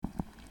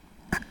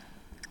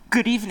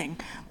Good evening.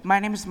 My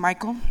name is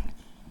Michael.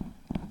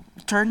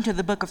 Turn to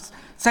the book of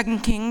 2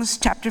 Kings,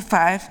 chapter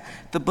 5,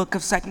 the book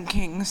of 2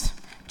 Kings,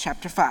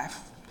 chapter 5.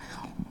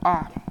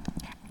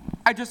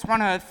 I just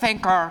want to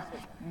thank our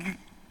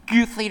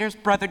youth leaders,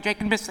 Brother Jake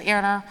and Miss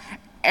Anna,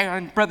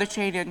 and Brother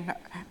Shane and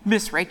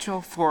Miss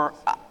Rachel for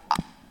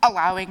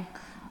allowing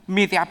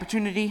me the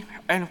opportunity,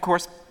 and of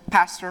course,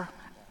 Pastor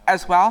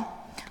as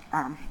well.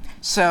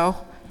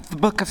 So, the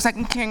book of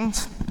 2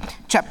 Kings,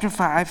 chapter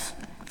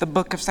 5, the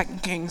book of 2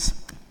 Kings,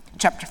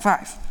 chapter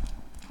 5.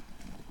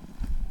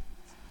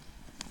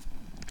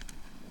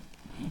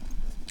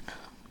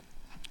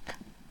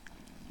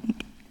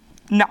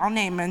 Now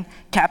Naaman,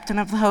 captain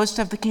of the host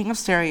of the king of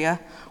Syria,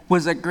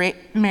 was a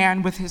great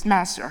man with his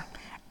master,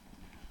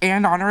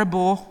 and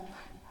honorable,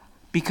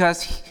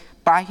 because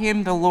by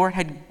him the Lord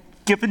had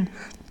given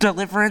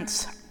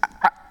deliverance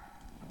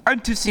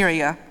unto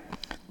Syria.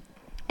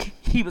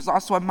 He was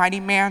also a mighty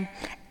man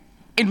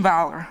in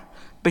valor,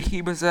 but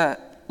he was a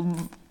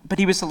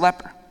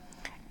leper.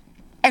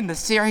 And the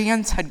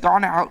Syrians had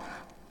gone out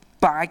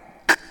by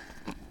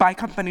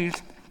companies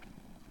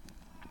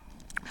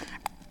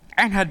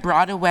and had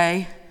brought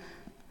away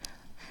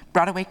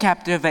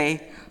captive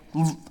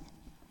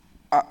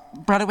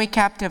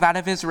out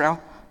of Israel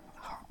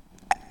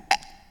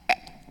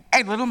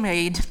a little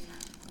maid,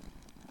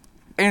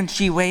 and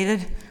she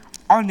waited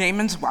on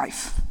Naaman's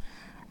wife.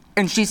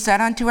 And she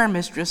said unto her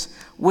mistress,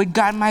 Would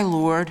God my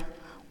Lord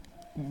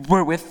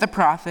were with the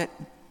prophet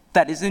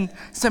that is in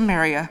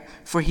Samaria,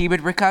 for he would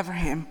recover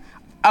him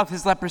of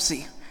his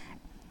leprosy.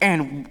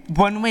 And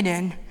one went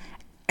in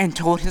and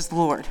told his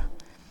Lord,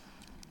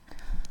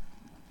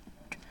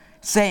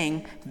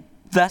 saying,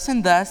 Thus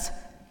and thus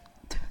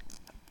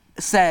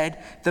said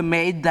the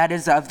maid that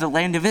is of the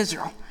land of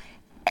Israel.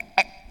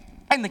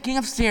 And the king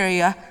of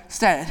Syria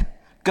said,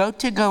 Go,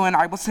 and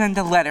I will send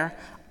a letter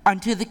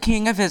unto the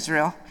king of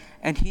Israel.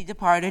 And he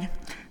departed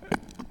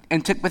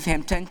and took with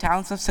him 10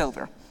 talents of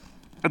silver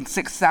and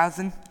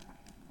 6,000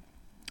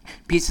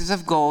 pieces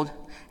of gold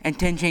and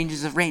 10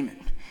 changes of raiment.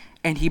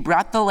 And he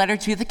brought the letter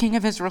to the king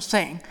of Israel,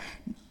 saying,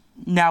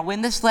 Now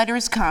when this letter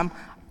is come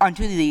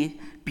unto thee,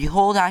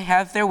 behold, I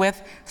have therewith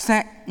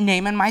sent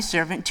Naaman my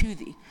servant to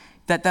thee,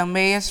 that thou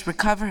mayest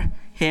recover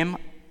him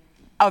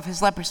of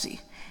his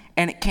leprosy.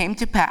 And it came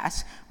to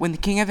pass, when the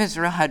king of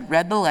Israel had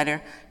read the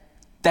letter,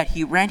 that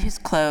he rent his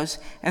clothes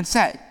and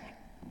said,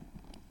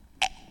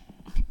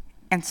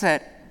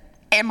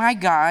 Am I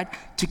God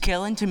to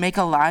kill and to make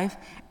alive?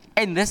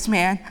 And this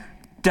man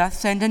doth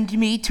send unto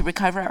me to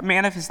recover a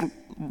man of his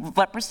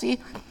leprosy?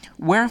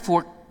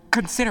 Wherefore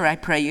consider, I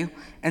pray you,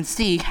 and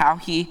see how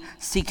he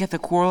seeketh a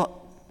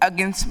quarrel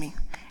against me.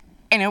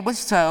 And it was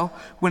so,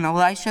 when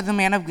Elisha the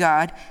man of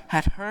God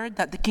had heard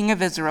that the king of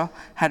Israel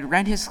had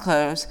rent his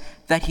clothes,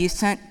 that he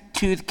sent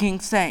to the king,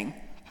 saying,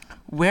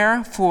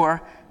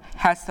 Wherefore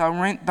hast thou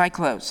rent thy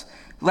clothes?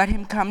 Let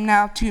him come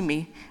now to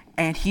me,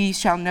 and he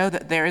shall know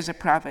that there is a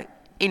prophet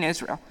in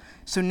Israel.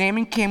 So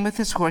Naaman came with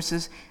his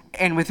horses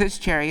and with his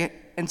chariot,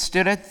 and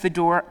stood at the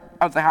door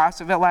of the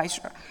house of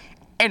Elisha.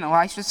 And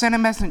Elisha sent a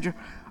messenger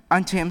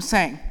unto him,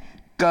 saying,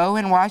 Go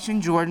and wash in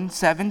Jordan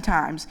 7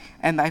 times,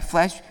 and thy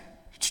flesh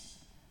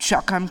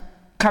shall come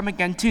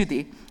again to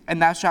thee,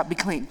 and thou shalt be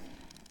clean.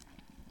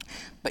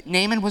 But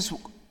Naaman was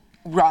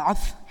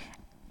wroth,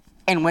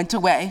 and went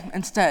away,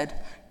 and said,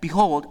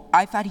 Behold,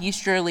 I thought he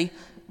surely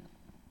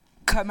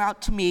come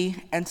out to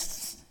me and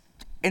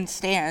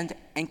stand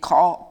and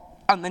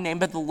call on the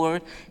name of the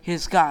Lord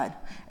his God,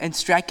 and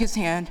strike his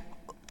hand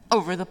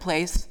over the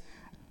place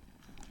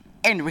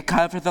and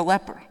recover the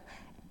leper.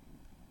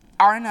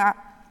 Are not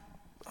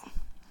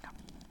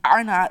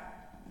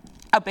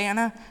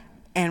Abana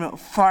and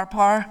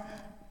Pharpar,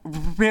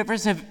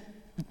 rivers of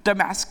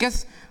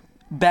Damascus,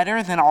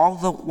 better than all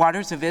the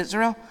waters of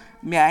Israel?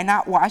 May I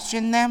not wash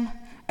in them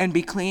and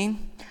be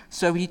clean?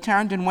 So he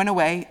turned and went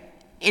away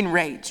in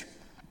rage.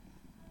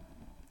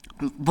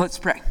 Let's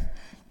pray.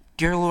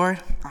 Dear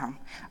Lord,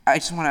 I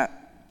just want to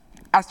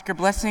ask your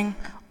blessing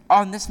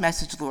on this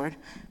message, Lord.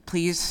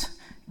 Please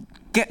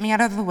get me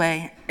out of the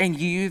way and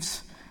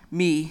use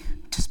me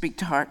to speak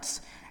to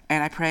hearts.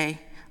 And I pray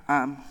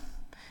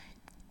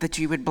that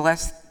you would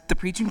bless the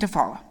preaching to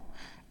follow.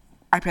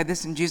 I pray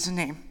this in Jesus'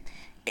 name.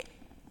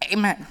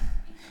 Amen.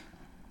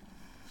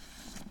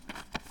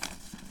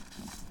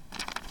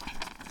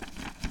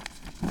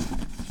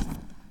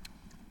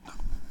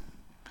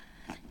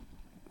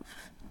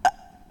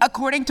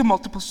 According to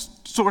multiple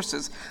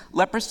sources,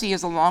 leprosy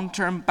is a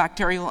long-term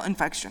bacterial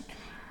infection.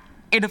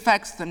 It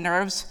affects the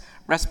nerves,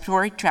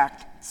 respiratory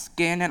tract,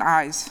 skin, and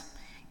eyes.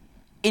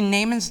 In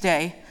Naaman's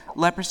day,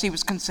 leprosy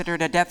was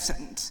considered a death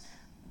sentence.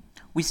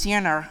 We see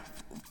in our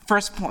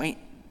first point,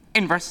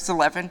 in verses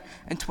 11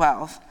 and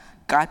 12,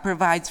 God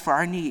provides for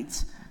our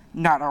needs,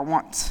 not our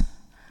wants.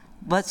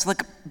 Let's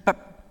look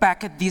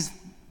back at these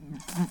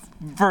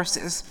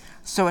verses.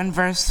 So in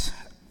verse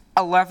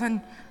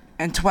 11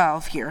 and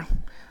 12 here,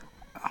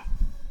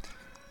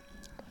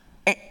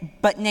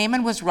 but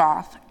Naaman was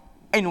wroth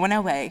and went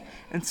away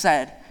and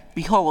said,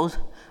 Behold,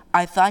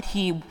 I thought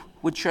he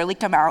would surely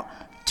come out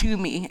to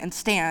me and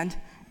stand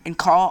and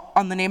call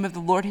on the name of the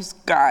Lord his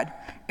God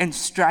and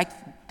strike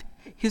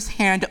his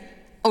hand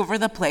over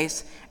the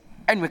place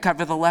and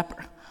recover the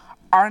leper.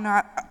 Are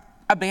not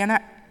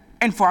Abana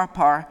and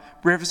Pharpar,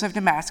 rivers of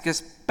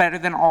Damascus, better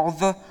than all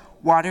the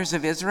waters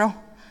of Israel?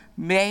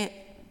 May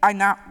I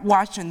not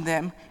wash in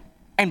them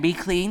and be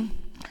clean?"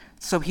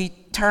 So he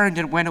turned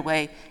and went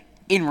away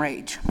in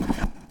rage.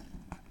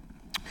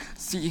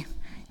 See,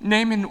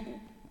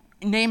 Naaman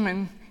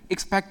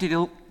expected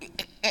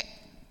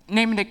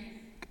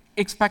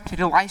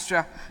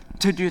Elisha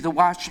to do the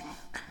washing.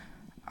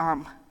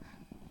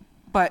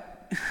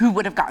 But who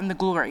would have gotten the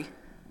glory?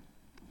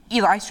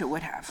 Elisha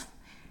would have.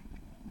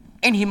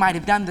 And he might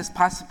have done this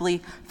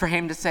possibly for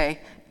him to say,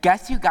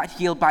 "Guess who got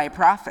healed by a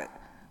prophet?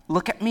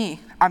 Look at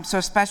me, I'm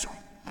so special."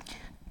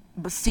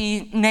 But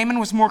see, Naaman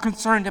was more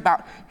concerned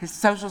about his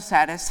social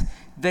status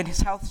than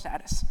his health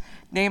status.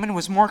 Naaman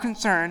was more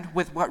concerned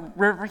with what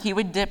river he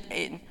would dip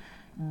in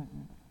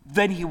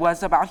than he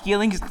was about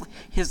healing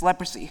his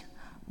leprosy.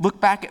 Look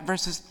back at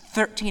verses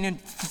 13 and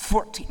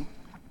 14.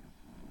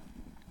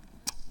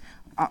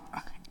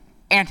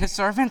 And his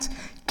servants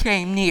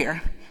came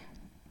near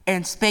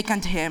and spake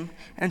unto him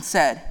and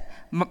said,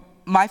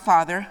 my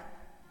father,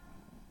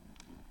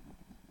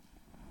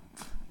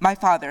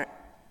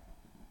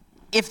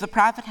 if the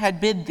prophet had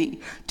bid thee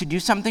to do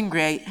something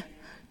great,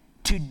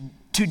 to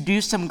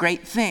do some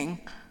great thing,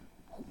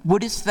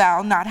 wouldest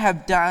thou not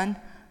have done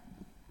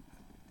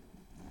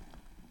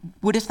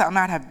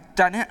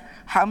it?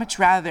 How much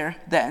rather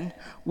then,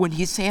 when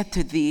he saith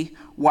to thee,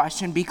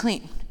 wash and be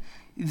clean?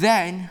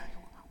 Then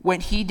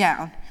went he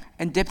down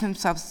and dipped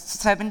himself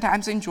 7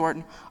 times in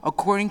Jordan,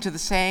 according to the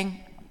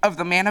saying of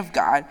the man of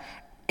God,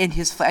 and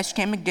his flesh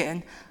came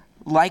again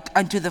like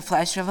unto the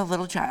flesh of a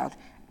little child,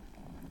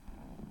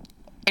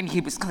 and he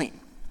was clean.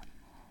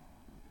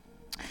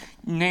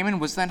 Naaman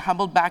was then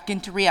humbled back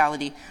into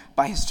reality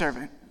by his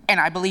servant, and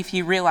I believe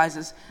he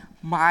realizes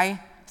my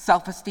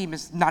self-esteem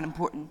is not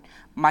important.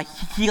 My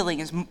healing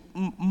is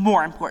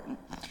more important.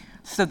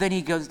 So then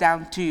he goes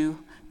down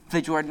to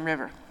the Jordan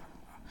River.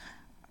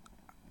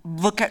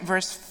 Look at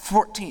verse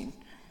 14.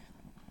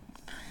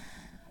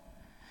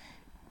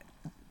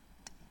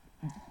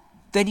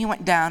 Then he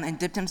went down and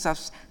dipped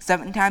himself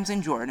 7 times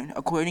in Jordan,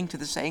 according to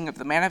the saying of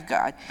the man of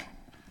God,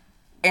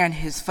 and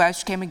his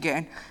flesh came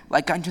again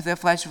like unto the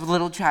flesh of a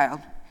little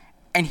child,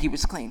 and he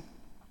was clean.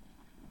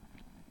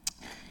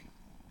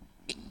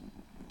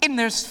 In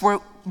this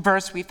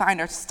verse, we find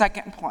our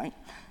second point,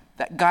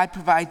 that God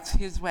provides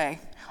his way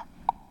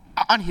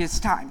on his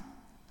time.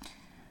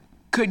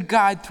 Could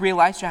God, through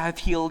Elisha, have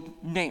healed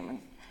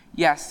Naaman?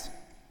 Yes,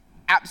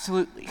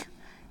 absolutely.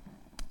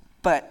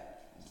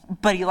 But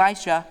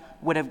Elisha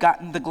would have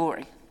gotten the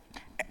glory,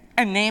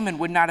 and Naaman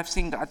would not have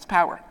seen God's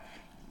power.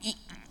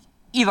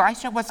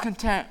 Elisha was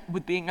content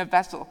with being a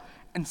vessel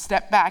and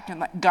stepped back and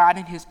let God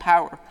and his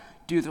power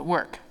do the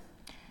work.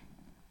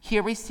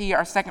 Here we see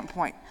our second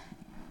point.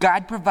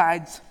 God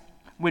provides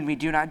when we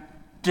do not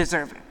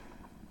deserve it.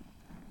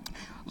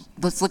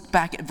 Let's look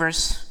back at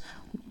verse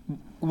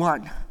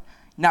 1.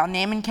 Now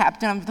Naaman,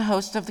 captain of the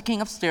host of the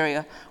king of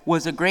Syria,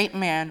 was a great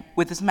man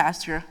with his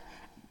master,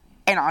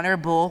 and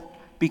honorable,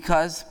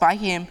 because by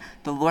him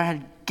the Lord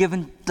had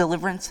given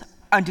deliverance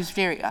unto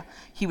Syria.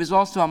 He was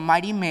also a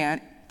mighty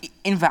man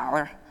in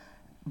valor,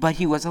 but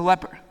he was a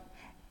leper.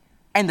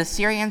 And the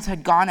Syrians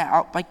had gone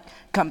out by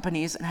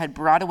companies and had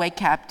brought away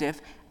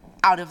captive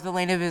out of the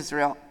land of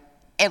Israel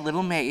a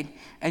little maid,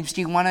 and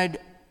she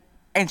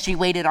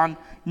waited on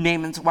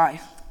Naaman's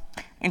wife.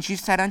 And she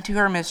said unto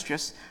her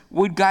mistress,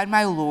 Would God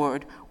my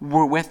Lord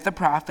were with the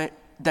prophet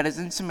that is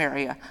in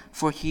Samaria,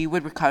 for he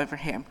would recover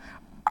him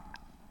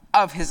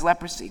of his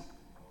leprosy.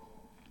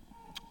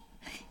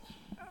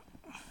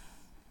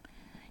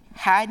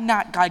 Had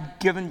not God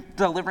given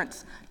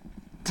deliverance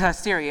to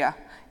Syria,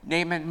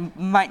 Naaman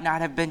might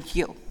not have been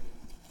healed.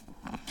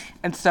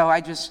 And so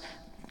I just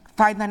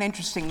find that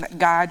interesting that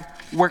God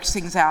works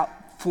things out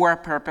for a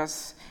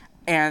purpose,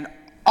 and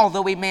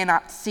although we may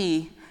not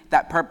see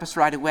that purpose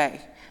right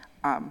away,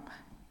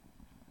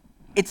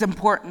 it's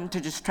important to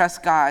just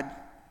trust God,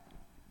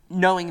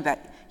 knowing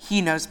that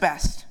he knows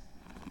best.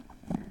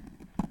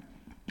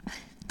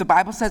 The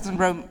Bible says in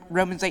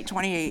Romans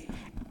 8:28,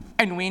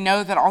 and we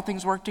know that all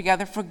things work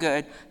together for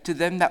good to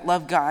them that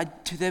love God,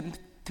 to them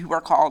who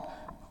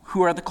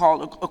are the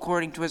called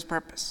according to his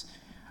purpose.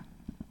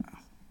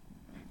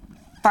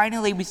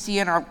 Finally, we see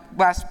in our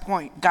last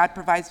point, God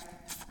provides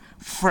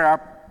for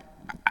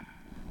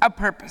a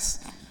purpose.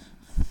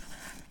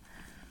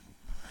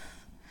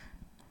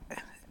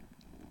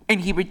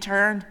 And he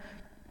returned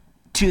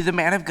to the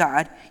man of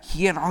God,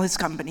 he and all his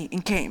company,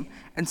 and came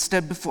and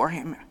stood before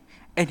him.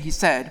 And he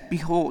said,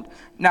 Behold,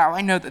 now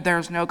I know that there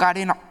is no God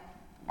in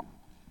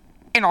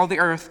all the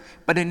earth,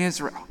 but in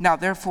Israel. Now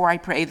therefore I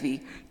pray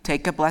thee,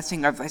 take a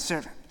blessing of thy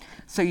servant.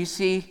 So you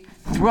see,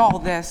 through all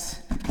this,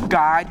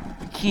 God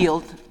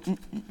healed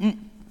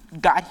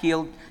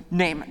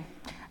Naaman.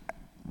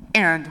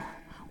 And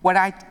what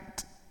I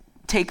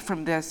take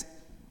from this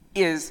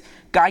is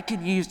God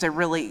could use a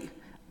really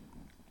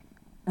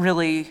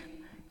really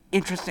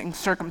interesting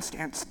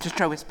circumstance to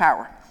show his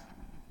power.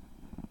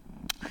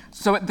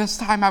 So at this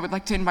time, I would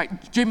like to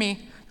invite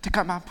Jimmy to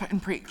come up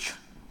and preach.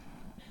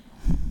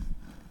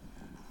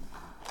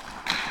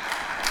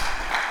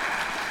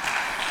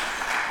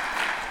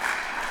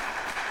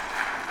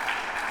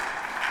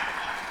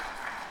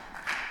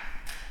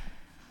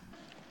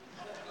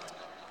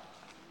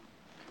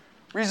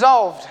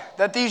 Resolved,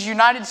 that these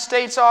United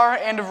States are,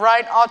 and of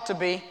right ought to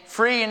be,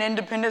 free and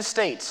independent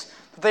states,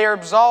 that they are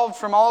absolved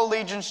from all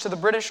allegiance to the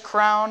British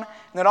Crown,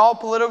 and that all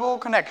political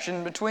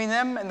connection between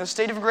them and the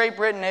state of Great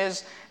Britain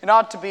is, and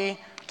ought to be,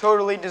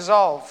 totally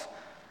dissolved.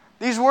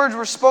 These words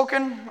were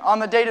spoken on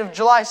the date of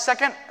July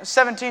 2nd,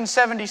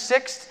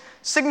 1776,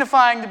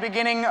 signifying the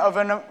beginning of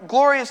a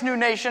glorious new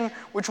nation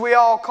which we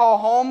all call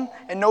home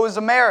and know as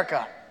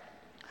America.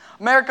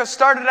 America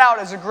started out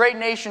as a great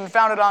nation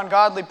founded on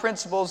godly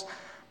principles,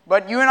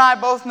 but you and I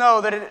both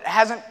know that it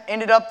hasn't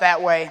ended up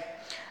that way.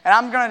 And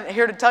I'm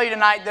here to tell you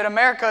tonight that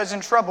America is in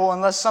trouble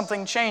unless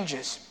something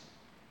changes.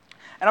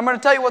 And I'm going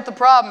to tell you what the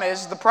problem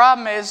is. The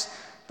problem is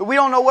that we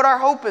don't know what our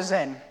hope is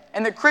in.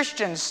 And that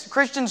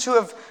Christians who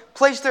have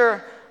placed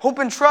their hope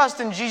and trust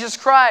in Jesus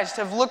Christ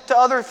have looked to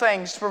other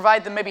things to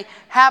provide them maybe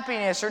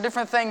happiness or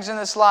different things in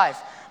this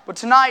life. But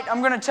tonight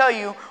I'm going to tell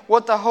you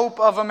what the hope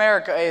of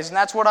America is. And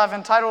that's what I've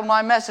entitled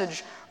my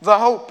message, The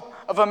Hope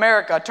of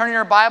America. Turn in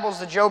your Bibles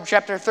to Job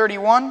chapter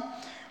 31,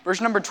 verse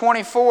number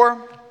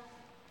 24.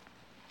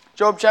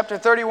 Job chapter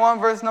 31,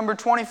 verse number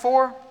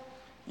 24.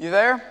 You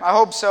there? I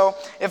hope so.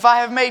 If I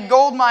have made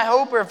gold my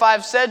hope, or if I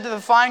have said to the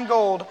fine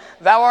gold,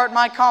 thou art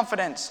my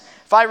confidence.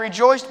 If I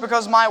rejoiced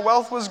because my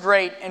wealth was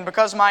great, and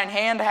because mine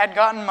hand had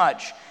gotten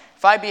much.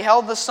 If I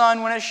beheld the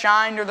sun when it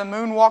shined, or the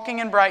moon walking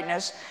in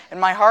brightness, and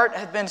my heart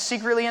hath been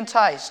secretly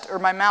enticed, or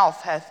my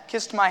mouth hath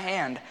kissed my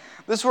hand.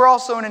 This were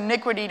also an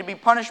iniquity to be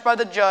punished by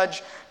the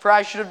judge, for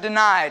I should have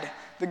denied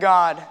the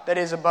God that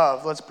is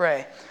above. Let's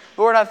pray.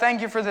 Lord, I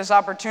thank you for this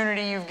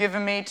opportunity you've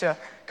given me to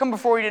come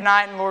before you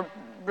tonight, and Lord,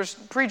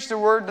 preach the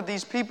word to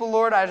these people,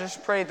 Lord. I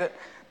just pray that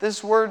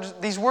these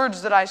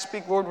words that I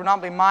speak, Lord, would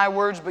not be my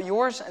words but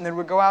yours, and that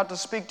would go out to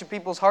speak to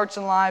people's hearts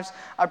and lives.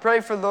 I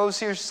pray for those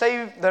here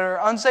that are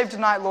unsaved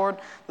tonight, Lord,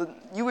 that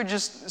you would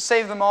just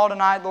save them all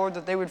tonight, Lord,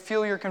 that they would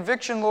feel your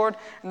conviction, Lord,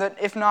 and that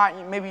if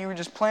not, maybe you would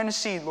just plant a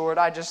seed, Lord.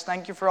 I just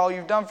thank you for all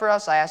you've done for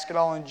us. I ask it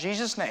all in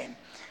Jesus' name.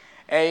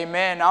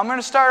 Amen. Now, I'm going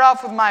to start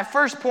off with my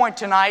first point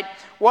tonight,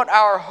 what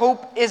our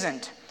hope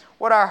isn't.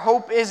 What our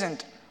hope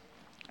isn't.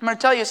 I'm going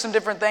to tell you some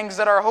different things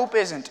that our hope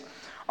isn't.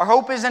 Our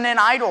hope isn't in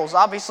idols,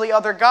 obviously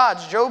other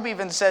gods. Job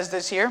even says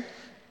this here.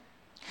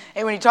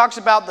 And when he talks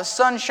about the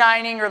sun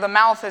shining or the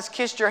mouth has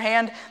kissed your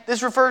hand,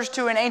 this refers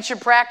to an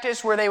ancient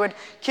practice where they would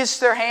kiss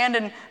their hand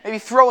and maybe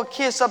throw a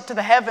kiss up to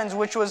the heavens,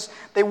 which was,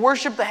 they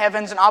worshiped the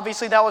heavens, and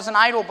obviously that was an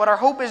idol. But our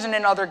hope isn't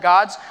in other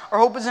gods. Our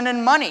hope isn't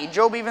in money.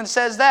 Job even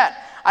says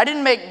that. I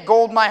didn't make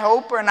gold my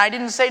hope, and I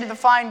didn't say to the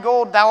fine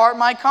gold, thou art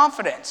my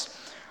confidence.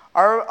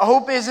 Our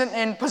hope isn't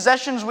in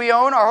possessions we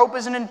own. Our hope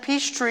isn't in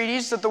peace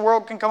treaties that the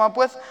world can come up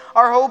with.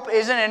 Our hope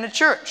isn't in a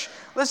church.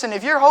 Listen,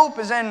 if your hope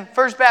is in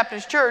First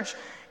Baptist Church,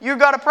 you've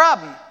got a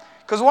problem.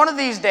 Because one of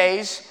these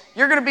days,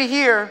 you're going to be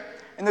here,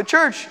 and the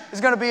church is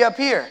going to be up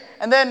here.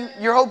 And then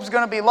your hope is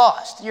going to be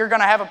lost. You're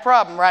going to have a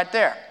problem right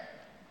there.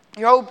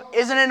 Your hope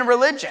isn't in a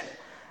religion.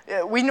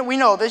 We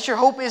know this. Your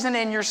hope isn't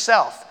in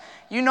yourself.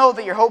 You know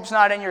that your hope's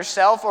not in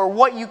yourself or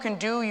what you can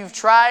do. You've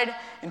tried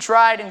and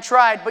tried and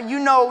tried, but you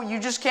know you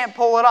just can't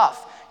pull it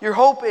off. Your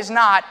hope is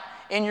not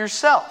in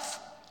yourself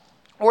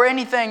or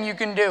anything you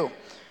can do.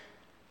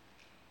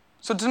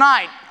 So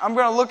tonight, I'm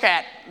going to look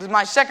at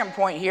my second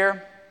point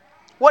here.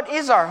 What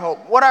is our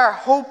hope? What our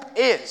hope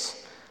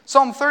is.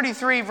 Psalm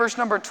 33, verse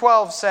number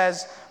 12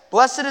 says,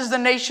 Blessed is the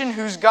nation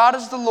whose God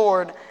is the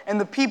Lord, and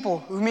the people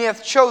whom he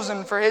hath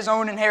chosen for his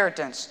own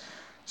inheritance.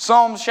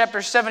 Psalms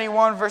chapter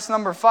 71, verse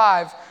number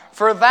 5,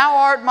 For thou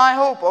art my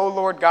hope, O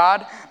Lord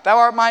God. Thou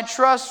art my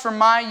trust from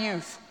my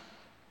youth.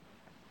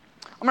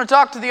 I'm going to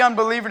talk to the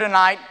unbeliever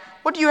tonight.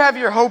 What do you have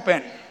your hope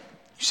in? You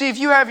see, if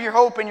you have your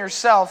hope in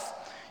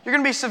yourself, you're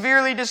going to be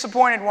severely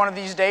disappointed one of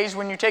these days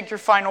when you take your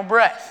final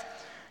breath.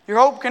 Your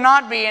hope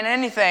cannot be in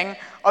anything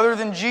other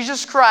than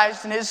Jesus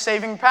Christ and his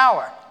saving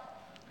power.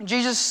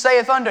 Jesus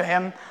saith unto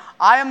him,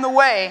 I am the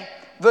way,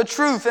 the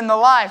truth, and the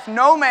life.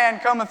 No man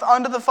cometh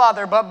unto the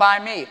Father but by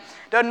me.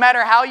 Doesn't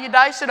matter how you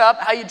dice it up,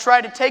 how you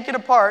try to take it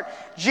apart.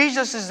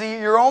 Jesus is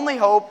your only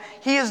hope.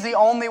 He is the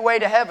only way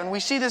to heaven. We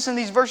see this in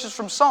these verses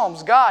from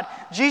Psalms. God,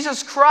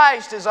 Jesus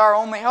Christ is our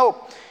only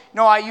hope. You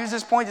know, I used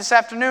this point this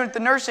afternoon at the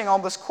nursing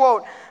home, this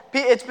quote.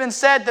 It's been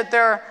said that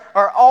there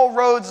are all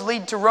roads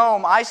lead to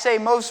Rome. I say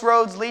most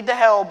roads lead to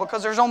hell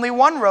because there's only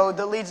one road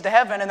that leads to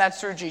heaven, and that's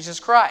through Jesus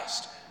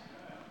Christ.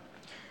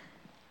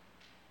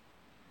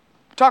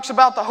 Talks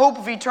about the hope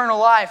of eternal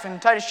life in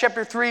Titus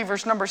chapter 3,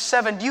 verse number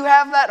 7. Do you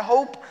have that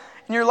hope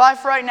in your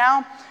life right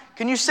now?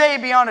 Can you say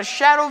beyond a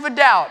shadow of a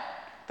doubt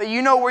that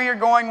you know where you're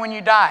going when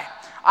you die?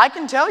 I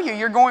can tell you,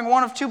 you're going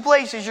one of two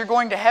places. You're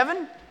going to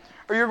heaven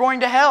or you're going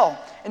to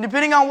hell. And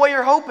depending on what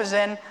your hope is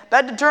in,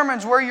 that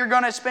determines where you're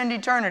going to spend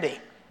eternity.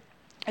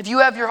 If you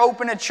have your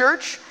hope in a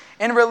church,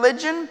 in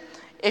religion,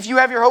 if you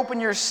have your hope in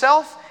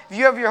yourself, if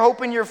you have your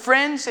hope in your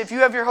friends, if you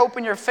have your hope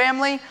in your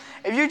family,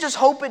 if you just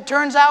hope it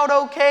turns out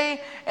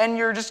okay and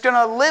you're just going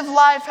to live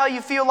life how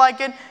you feel like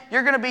it,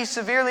 you're going to be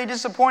severely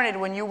disappointed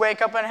when you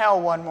wake up in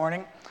hell one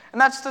morning. And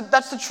that's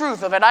the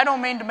truth of it. I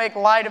don't mean to make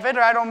light of it,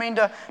 or I don't mean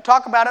to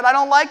talk about it. I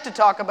don't like to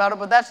talk about it,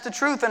 but that's the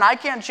truth, and I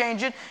can't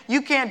change it.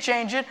 You can't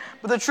change it.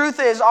 But the truth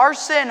is, our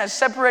sin has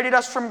separated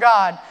us from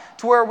God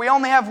to where we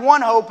only have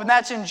one hope, and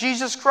that's in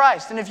Jesus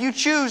Christ. And if you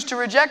choose to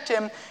reject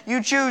Him,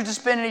 you choose to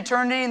spend an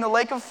eternity in the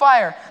lake of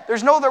fire.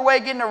 There's no other way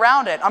of getting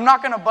around it. I'm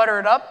not going to butter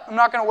it up. I'm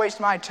not going to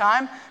waste my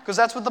time, because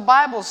that's what the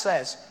Bible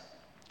says.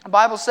 The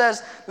Bible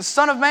says, the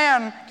Son of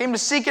Man came to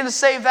seek and to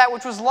save that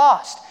which was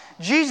lost.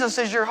 Jesus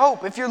is your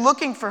hope. If you're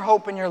looking for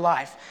hope in your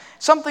life,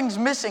 something's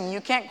missing,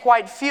 you can't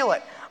quite feel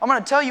it, I'm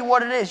going to tell you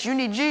what it is. You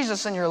need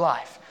Jesus in your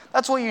life.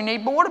 That's what you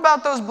need. But what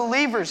about those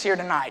believers here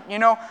tonight? You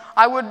know,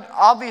 I would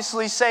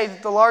obviously say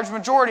that the large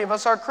majority of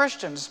us are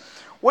Christians.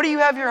 What do you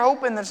have your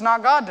hope in that's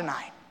not God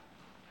tonight?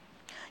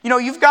 You know,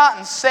 you've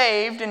gotten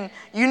saved, and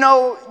you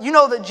know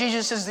that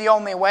Jesus is the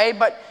only way,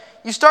 but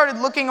you started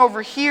looking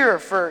over here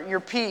for your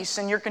peace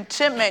and your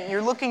contentment, and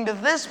you're looking to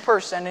this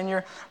person, and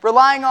you're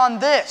relying on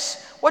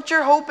this. What's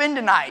your hope in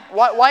tonight?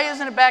 Why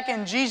isn't it back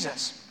in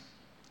Jesus?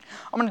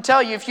 I'm going to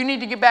tell you, if you need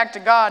to get back to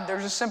God,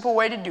 there's a simple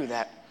way to do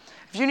that.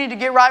 If you need to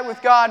get right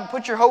with God and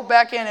put your hope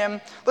back in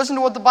Him, listen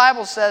to what the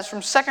Bible says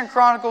from 2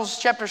 Chronicles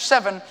chapter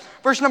 7,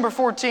 verse number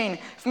 14.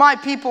 If my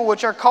people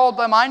which are called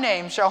by my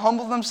name shall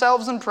humble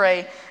themselves and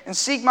pray and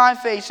seek my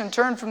face and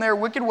turn from their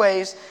wicked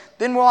ways,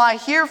 then will I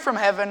hear from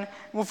heaven,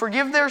 will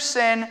forgive their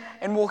sin,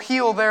 and will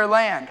heal their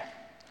land.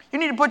 You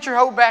need to put your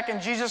hope back in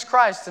Jesus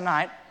Christ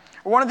tonight.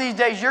 Or one of these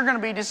days you're going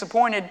to be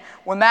disappointed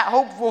when that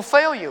hope will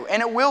fail you,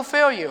 and it will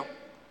fail you.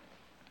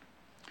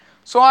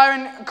 So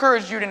I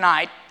encourage you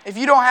tonight, if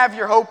you don't have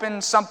your hope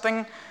in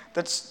something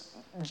that's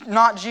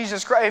not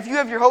Jesus Christ, if you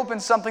have your hope in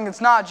something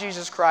that's not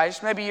Jesus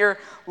Christ, maybe you're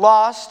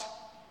lost,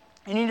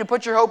 you need to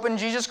put your hope in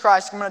Jesus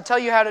Christ. I'm going to tell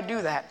you how to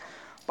do that.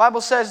 The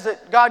Bible says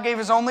that God gave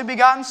His only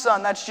begotten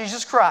Son, that's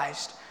Jesus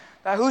Christ,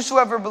 that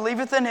whosoever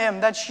believeth in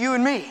Him, that's you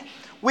and me.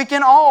 We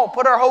can all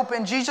put our hope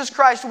in Jesus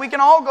Christ. We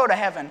can all go to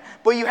heaven.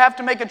 But you have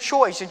to make a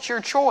choice. It's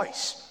your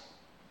choice.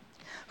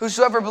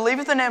 Whosoever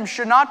believeth in Him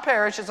should not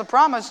perish. It's a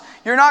promise.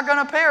 You're not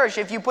going to perish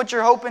if you put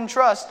your hope and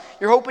trust,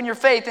 your hope and your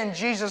faith in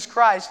Jesus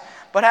Christ,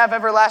 but have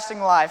everlasting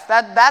life.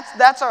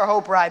 That's our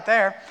hope right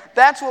there.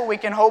 That's what we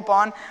can hope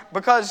on,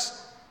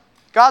 because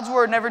God's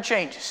Word never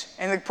changes.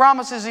 And the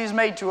promises He's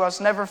made to us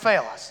never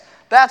fail us.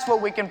 That's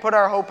what we can put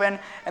our hope in,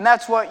 and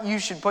that's what you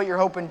should put your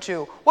hope in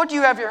too. What do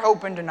you have your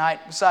hope in tonight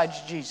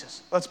besides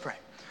Jesus? Let's pray.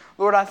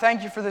 Lord, I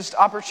thank you for this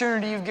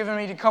opportunity you've given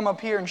me to come up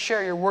here and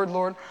share your word,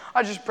 Lord.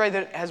 I just pray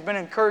that it has been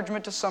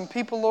encouragement to some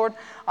people, Lord.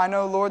 I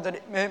know, Lord,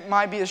 that it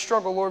might be a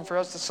struggle, Lord, for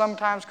us to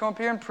sometimes come up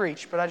here and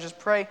preach, but I just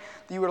pray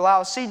that you would allow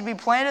a seed to be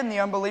planted in the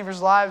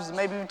unbelievers' lives, that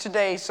maybe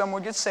today some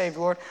would get saved,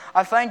 Lord.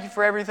 I thank you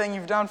for everything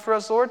you've done for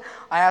us, Lord.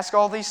 I ask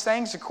all these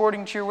things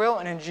according to your will,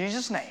 and in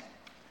Jesus' name,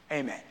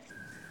 amen.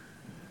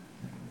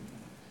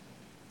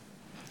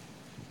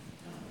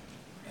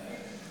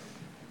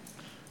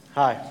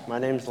 Hi, my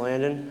name's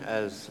Landon,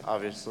 as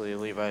obviously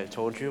Levi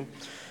told you.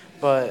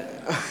 But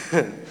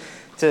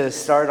to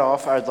start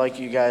off, I'd like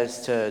you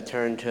guys to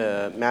turn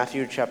to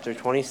Matthew chapter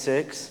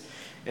 26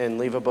 and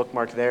leave a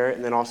bookmark there,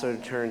 and then also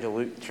turn to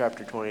Luke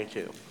chapter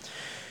 22.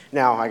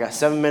 Now, I got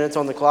 7 minutes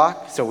on the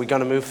clock, so we're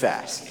going to move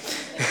fast.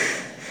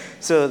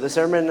 So the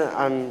sermon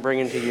I'm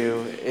bringing to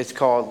you is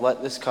called,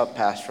 Let This Cup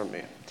Pass From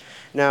Me.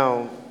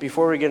 Now,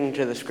 before we get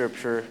into the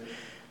scripture,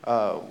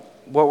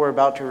 what we're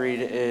about to read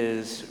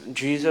is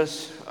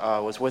Jesus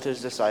was with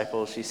his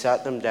disciples. He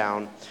sat them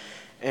down,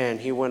 and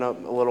he went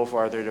up a little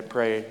farther to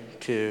pray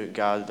to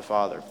God the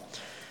Father.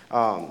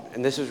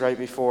 And this is right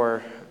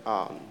before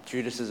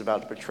Judas is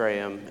about to betray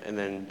him, and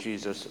then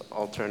Jesus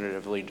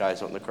alternatively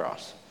dies on the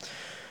cross.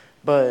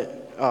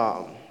 But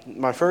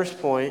my first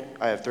point,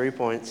 I have 3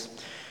 points,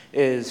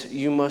 is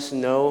you must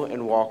know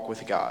and walk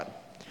with God.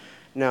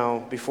 Now,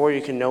 before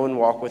you can know and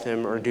walk with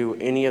him or do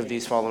any of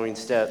these following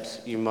steps,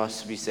 you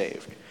must be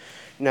saved.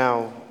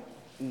 Now,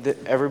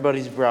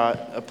 everybody's brought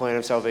a plan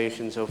of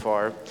salvation so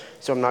far,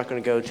 so I'm not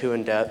going to go too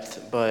in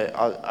depth, but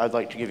I'd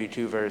like to give you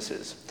 2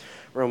 verses.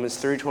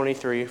 Romans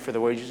 3:23, for the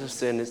wages of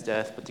sin is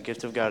death, but the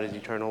gift of God is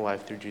eternal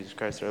life through Jesus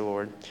Christ our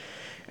Lord.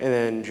 And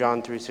then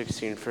John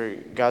 3:16, for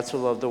God so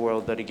loved the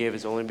world that he gave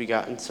his only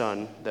begotten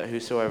Son, that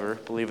whosoever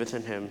believeth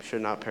in him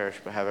should not perish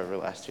but have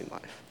everlasting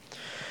life.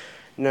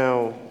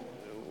 Now,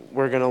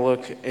 we're going to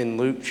look in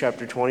Luke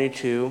chapter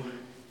 22,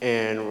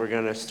 and we're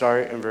going to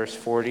start in verse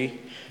 40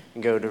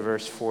 and go to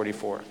verse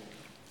 44.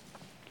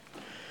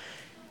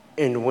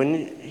 And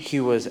when he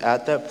was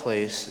at that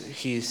place,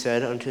 he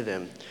said unto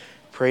them,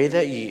 pray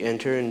that ye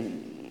enter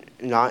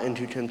not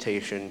into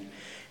temptation.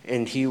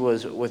 And he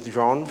was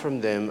withdrawn from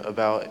them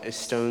about a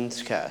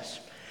stone's cast,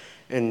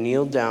 and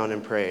kneeled down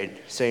and prayed,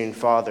 saying,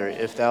 Father,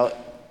 if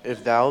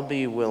thou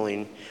be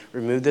willing,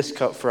 remove this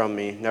cup from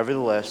me.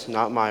 Nevertheless,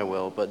 not my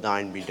will, but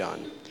thine be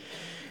done.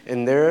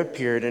 And there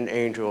appeared an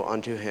angel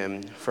unto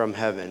him from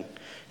heaven,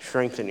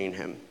 strengthening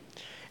him.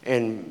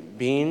 And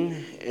being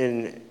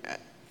in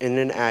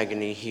an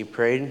agony, he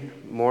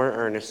prayed more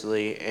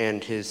earnestly,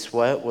 and his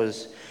sweat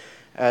was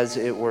as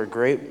it were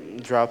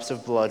great drops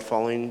of blood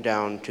falling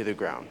down to the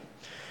ground.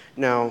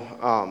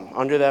 Now,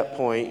 under that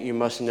point, you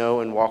must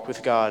know and walk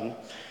with God.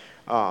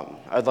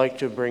 I'd like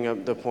to bring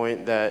up the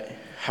point that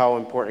how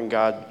important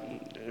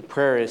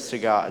prayer is to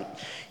God.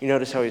 You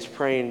notice how he's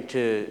praying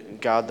to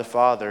God the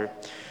Father,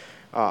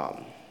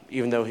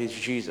 even though he's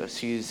Jesus.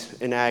 He's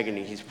in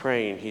agony. He's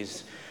praying.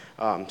 He's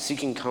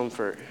seeking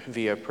comfort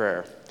via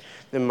prayer.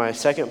 Then my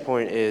second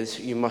point is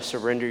you must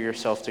surrender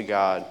yourself to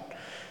God.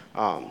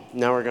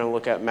 Now we're going to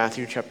look at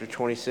Matthew chapter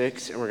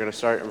 26, and we're going to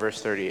start in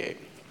verse 38.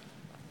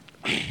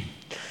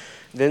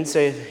 Then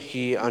saith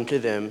he unto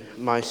them,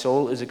 My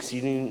soul is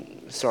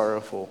exceeding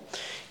sorrowful,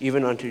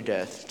 even unto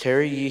death.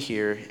 Tarry ye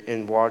here,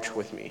 and watch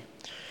with me.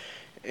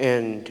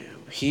 And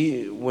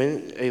he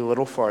went a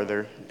little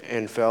farther,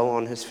 and fell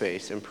on his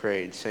face, and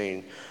prayed,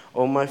 saying,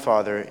 O my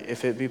Father,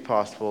 if it be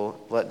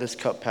possible, let this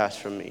cup pass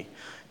from me.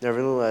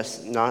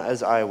 Nevertheless, not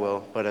as I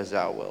will, but as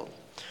thou wilt.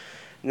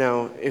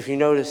 Now, if you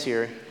notice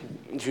here,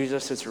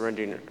 Jesus is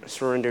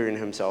surrendering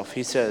himself.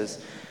 He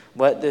says,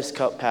 let this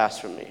cup pass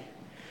from me.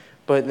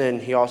 But then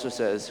he also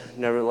says,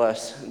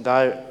 nevertheless,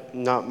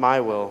 not my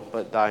will,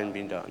 but thine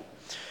be done.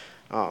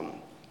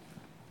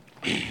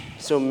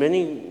 So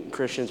many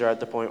Christians are at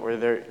the point where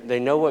they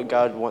know what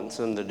God wants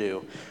them to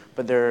do,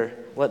 but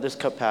let this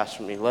cup pass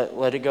from me.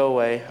 Let it go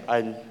away.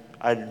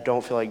 I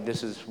don't feel like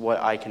this is what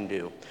I can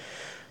do.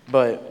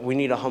 But we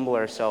need to humble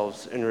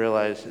ourselves and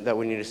realize that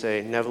we need to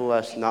say,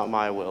 nevertheless, not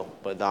my will,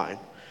 but thine.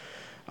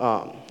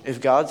 If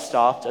God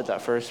stopped at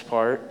that first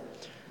part,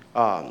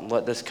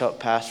 let this cup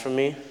pass from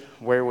me,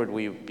 where would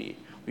we be?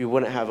 We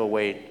wouldn't have a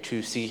way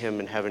to see him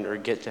in heaven or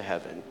get to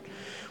heaven.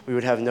 We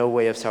would have no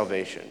way of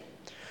salvation.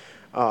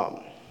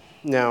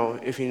 Now,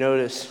 if you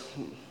notice,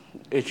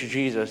 it's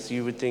Jesus.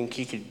 You would think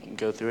he could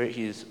go through it.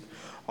 He's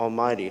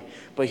almighty.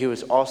 But he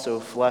was also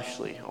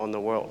fleshly on the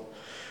world.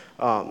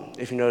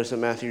 If you notice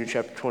in Matthew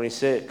chapter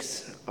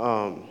 26,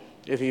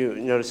 if you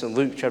notice in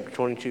Luke chapter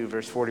 22,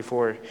 verse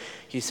 44,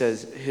 he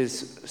says,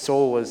 his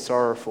soul was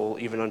sorrowful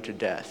even unto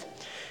death.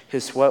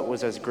 His sweat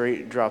was as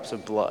great drops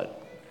of blood.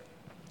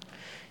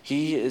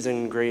 He is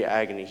in great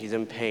agony. He's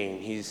in pain.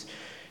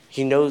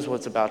 He knows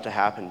what's about to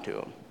happen to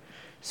him.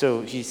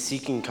 So he's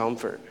seeking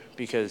comfort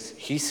because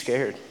he's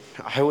scared.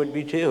 I would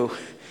be too.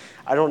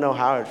 I don't know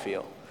how I'd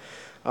feel.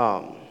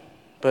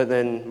 But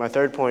then my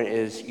third point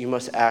is you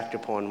must act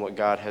upon what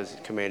God has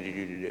commanded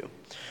you to do.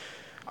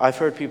 I've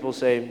heard people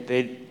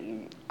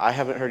say, I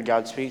haven't heard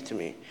God speak to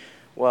me.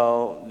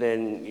 Well,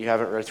 then you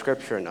haven't read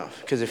Scripture enough.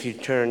 Because if you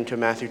turn to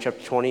Matthew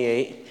chapter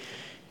 28,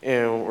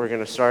 and we're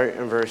going to start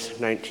in verse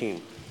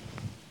 19.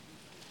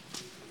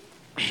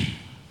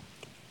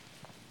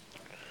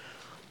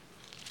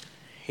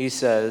 He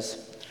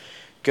says,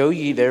 Go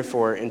ye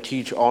therefore and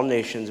teach all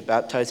nations,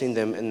 baptizing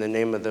them in the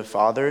name of the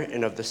Father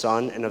and of the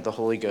Son and of the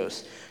Holy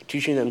Ghost,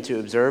 teaching them to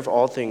observe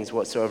all things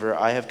whatsoever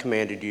I have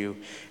commanded you.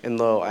 And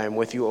lo, I am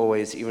with you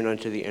always, even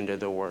unto the end of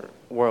the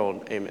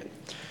world. Amen.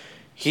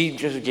 He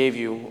just gave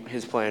you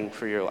his plan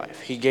for your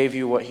life. He gave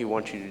you what he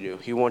wants you to do.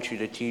 He wants you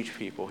to teach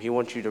people. He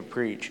wants you to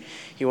preach.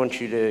 He wants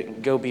you to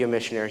go be a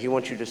missionary. He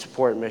wants you to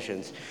support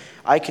missions.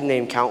 I can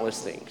name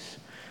countless things,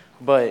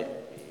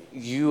 but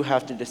you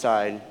have to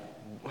decide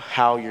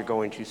how you're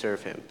going to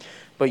serve him.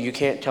 But you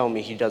can't tell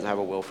me he doesn't have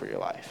a will for your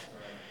life.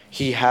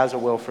 He has a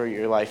will for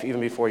your life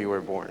even before you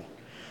were born.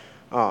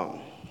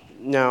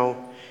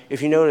 Now,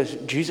 if you notice,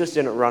 Jesus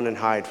didn't run and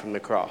hide from the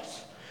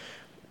cross.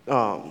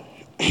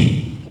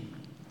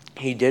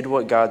 He did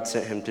what God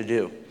sent him to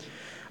do.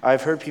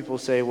 I've heard people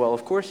say, well,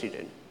 of course he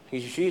did.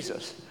 He's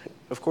Jesus.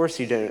 Of course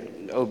he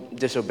didn't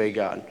disobey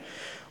God.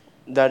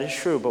 That is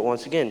true, but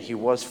once again, he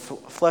was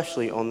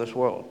fleshly on this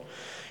world.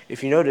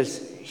 If you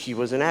notice, he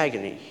was in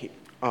agony.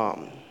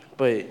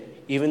 But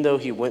even though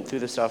he went through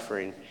the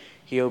suffering,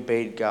 he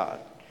obeyed God,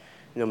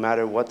 no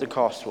matter what the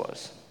cost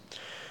was.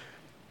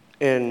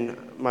 And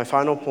my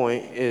final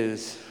point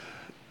is,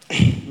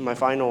 my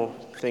final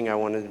thing I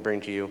wanted to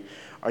bring to you,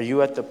 are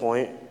you at the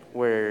point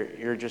where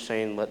you're just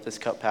saying, let this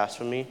cup pass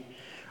from me?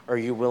 Or are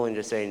you willing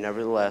to say,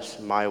 nevertheless,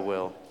 my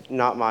will,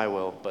 not my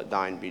will, but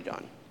thine be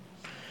done?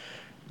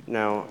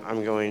 Now,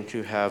 I'm going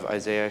to have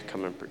Isaiah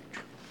come and preach.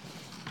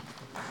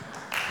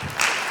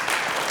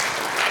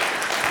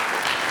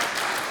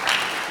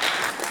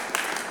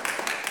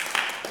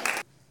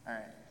 All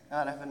right, now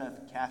that I have enough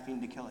caffeine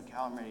to kill a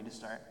cow, I'm ready to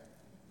start.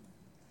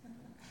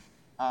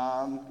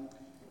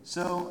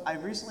 So I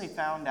recently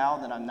found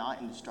out that I'm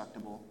not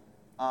indestructible.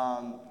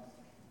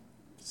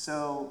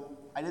 So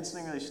I did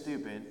something really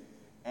stupid,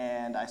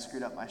 and I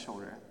screwed up my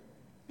shoulder.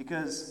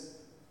 Because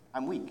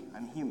I'm weak,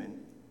 I'm human.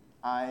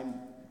 I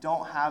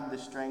don't have the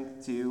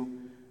strength to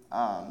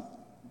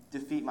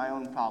defeat my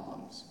own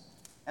problems.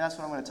 And that's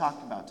what I'm going to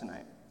talk about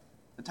tonight.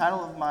 The title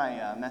of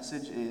my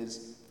message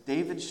is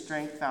David's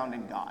Strength Found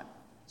in God.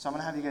 So I'm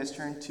going to have you guys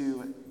turn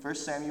to 1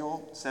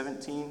 Samuel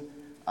 17,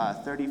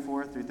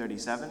 34 through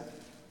 37.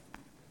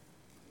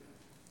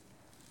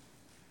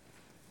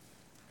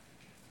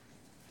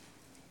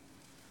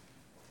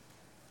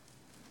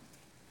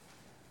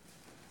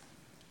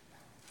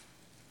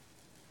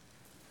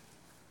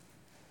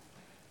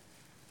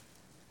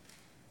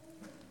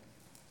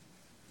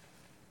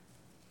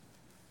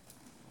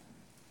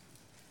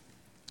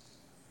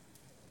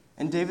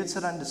 And David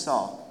said unto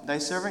Saul, Thy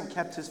servant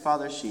kept his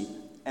father's sheep,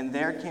 and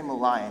there came a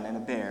lion and a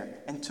bear,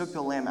 and took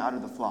the lamb out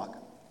of the flock.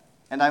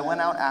 And I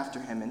went out after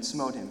him, and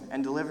smote him,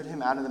 and delivered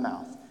him out of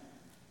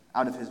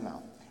his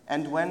mouth.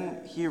 And when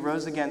he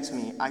arose against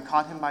me, I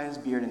caught him by his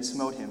beard, and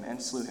smote him,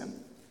 and slew him.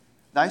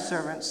 Thy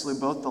servant slew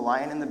both the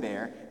lion and the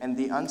bear, and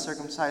the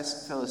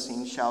uncircumcised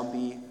Philistine shall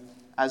be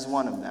as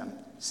one of them,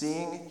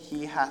 seeing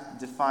he hath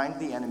defied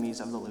the enemies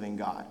of the living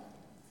God.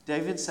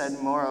 David said,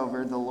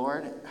 Moreover, the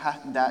Lord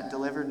that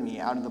delivered me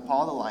out of the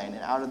paw of the lion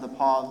and out of the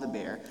paw of the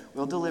bear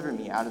will deliver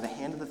me out of the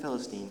hand of the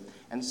Philistine.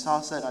 And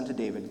Saul said unto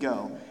David,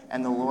 Go,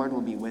 and the Lord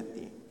will be with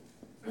thee.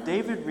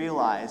 David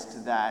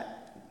realized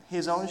that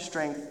his own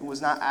strength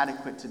was not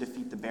adequate to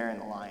defeat the bear and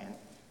the lion.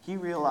 He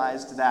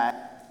realized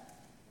that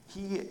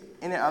he,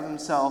 in and of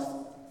himself,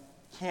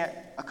 can't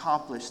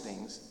accomplish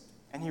things.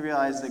 And he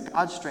realized that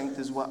God's strength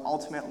is what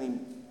ultimately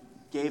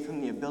gave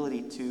him the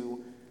ability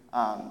to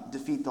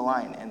defeat the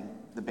lion and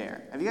the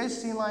bear. Have you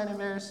guys seen lion and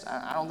bears?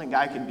 I don't think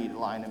I could beat a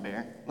lion and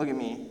bear. Look at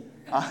me.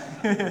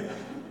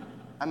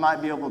 I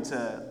might be able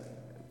to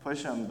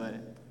push them, but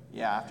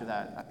yeah, after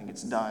that, I think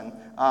it's done.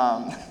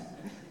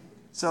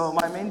 So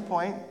my main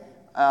point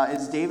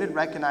is David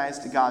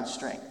recognized God's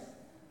strength.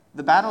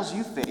 The battles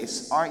you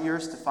face aren't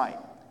yours to fight.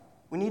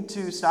 We need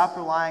to stop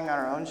relying on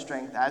our own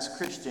strength as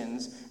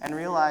Christians and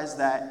realize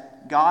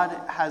that God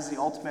has the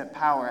ultimate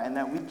power and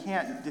that we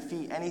can't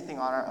defeat anything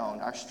on our own.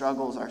 Our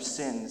struggles, our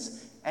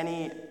sins,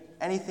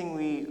 anything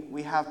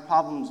we have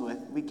problems with,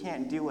 we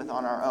can't deal with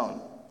on our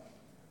own.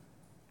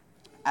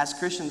 As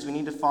Christians, we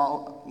need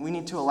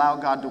to allow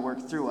God to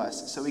work through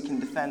us so we can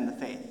defend the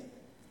faith.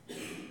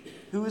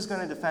 Who is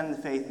going to defend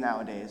the faith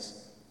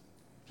nowadays?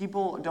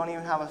 People don't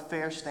even have a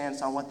fair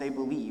stance on what they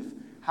believe.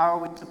 How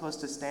are we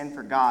supposed to stand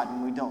for God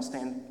when we don't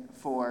stand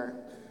for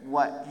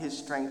what his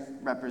strength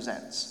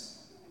represents?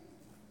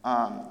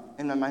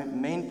 And then my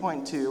main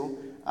point too,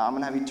 I'm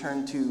going to have you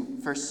turn to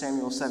 1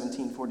 Samuel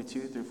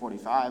 17:42 through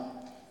 45.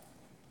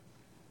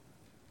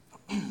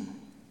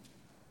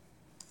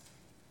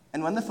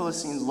 And when the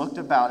Philistines looked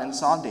about and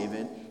saw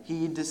David,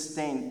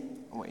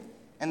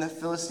 And the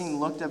Philistine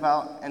looked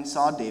about and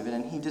saw David,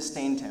 and he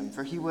disdained him,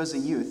 for he was a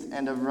youth,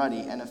 and of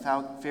ruddy, and of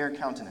fair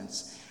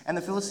countenance. And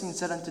the Philistine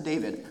said unto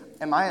David,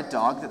 Am I a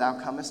dog that thou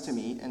comest to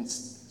me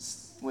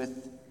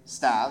with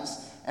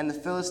staves? And the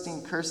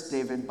Philistine cursed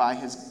David by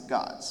his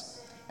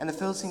gods. And the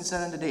Philistine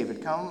said unto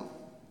David, Come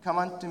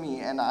unto me,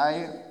 and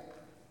I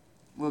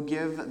will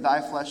give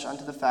thy flesh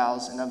unto the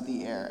fowls and of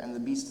the air and the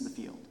beasts of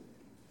the field.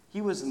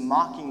 He was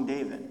mocking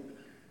David.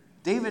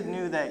 David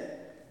knew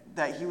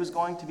that he was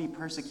going to be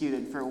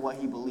persecuted for what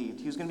he believed.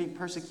 He was going to be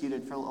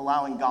persecuted for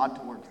allowing God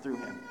to work through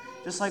him.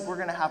 Just like we're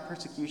going to have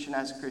persecution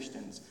as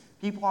Christians.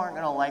 People aren't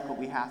going to like what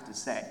we have to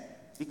say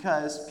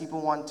because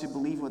people want to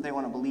believe what they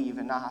want to believe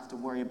and not have to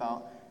worry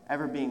about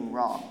ever being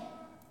wrong.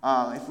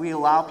 If we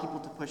allow people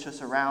to push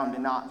us around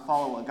and not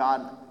follow what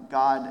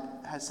God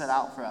has set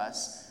out for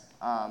us,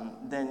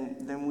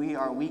 then we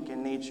are weak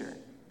in nature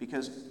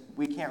because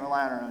we can't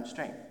rely on our own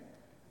strength.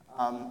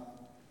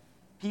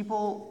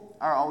 People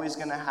are always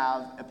going to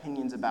have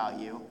opinions about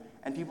you,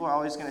 and people are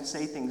always going to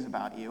say things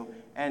about you,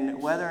 and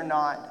whether or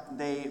not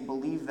they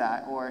believe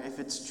that or if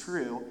it's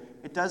true,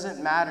 it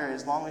doesn't matter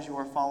as long as you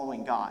are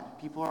following God.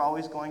 People are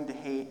always going to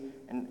hate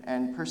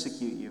and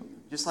persecute you,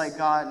 just like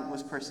God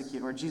was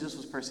persecuted, or Jesus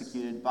was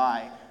persecuted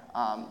by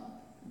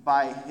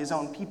his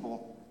own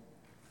people.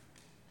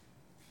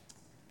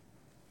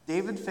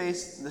 David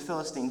faced the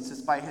Philistines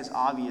despite his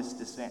obvious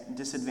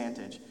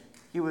disadvantage.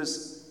 He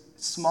was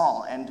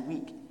small and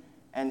weak,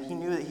 and he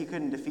knew that he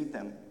couldn't defeat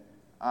them.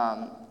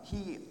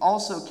 He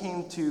also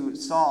came to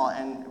Saul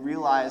and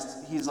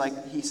realized,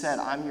 he said,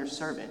 I'm your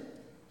servant.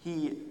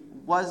 He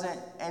wasn't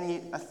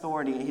any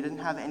authority, he didn't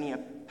have any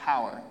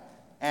power,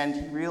 and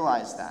he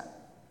realized that.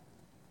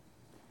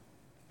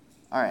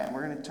 All right,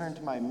 we're going to turn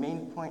to my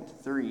main point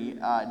 3,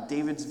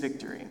 David's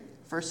victory.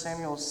 1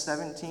 Samuel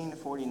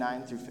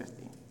 17:49 through 50.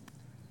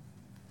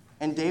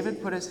 And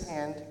David put his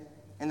hand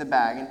in the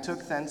bag and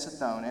took thence a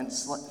stone and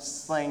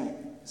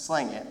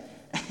slang it,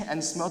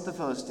 and smote the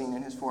Philistine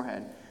in his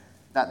forehead,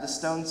 that the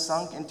stone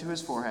sunk into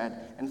his forehead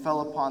and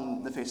fell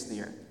upon the face of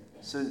the earth.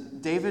 So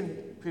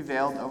David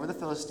prevailed over the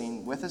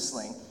Philistine with a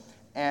sling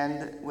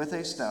and with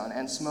a stone,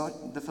 and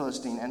smote the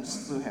Philistine and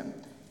slew him.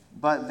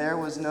 But there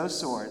was no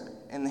sword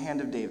in the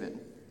hand of David.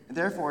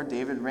 Therefore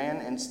David ran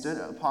and stood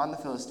upon the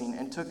Philistine,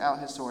 and took out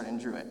his sword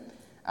and drew it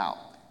out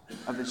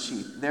of its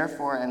sheath,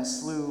 therefore, and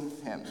slew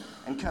him,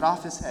 and cut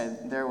off his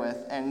head therewith.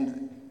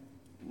 And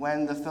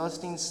when the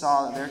Philistines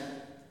saw that their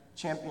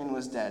champion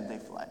was dead, they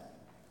fled.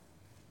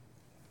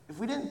 If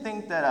we didn't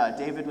think that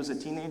David was a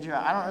teenager,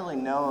 I don't really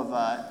know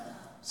of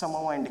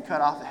someone wanting to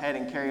cut off a head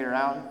and carry it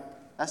around.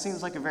 That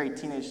seems like a very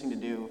teenage thing to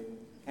do,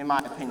 in my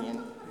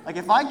opinion. Like,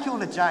 if I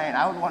killed a giant,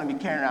 I would want to be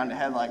carrying around a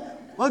head like,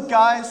 look,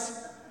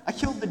 guys, I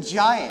killed the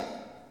giant.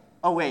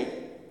 Oh, wait,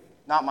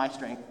 not my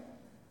strength.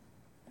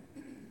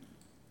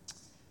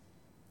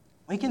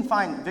 We can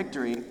find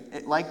victory,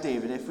 like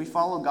David, if we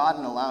follow God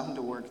and allow him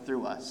to work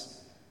through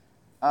us.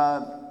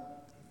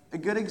 a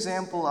good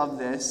example of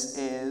this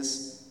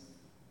is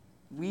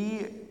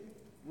we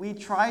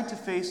try to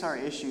face our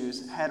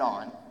issues head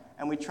on,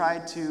 and we try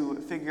to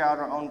figure out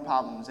our own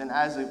problems. And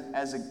as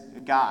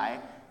a guy,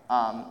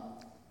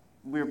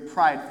 we're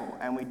prideful,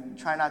 and we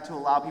try not to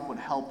allow people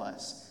to help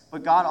us.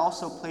 But God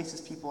also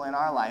places people in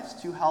our lives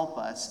to help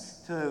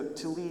us, to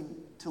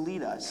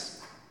lead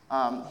us.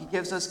 He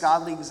gives us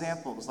godly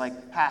examples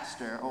like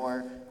pastor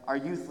or our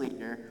youth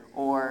leader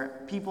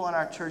or people in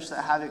our church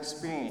that have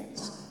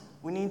experience.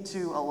 We need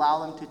to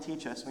allow them to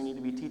teach us. We need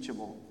to be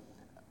teachable.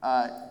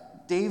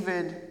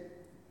 David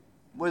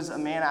was a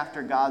man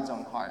after God's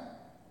own heart.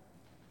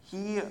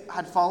 He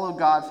had followed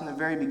God from the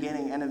very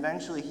beginning, and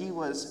eventually he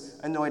was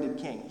anointed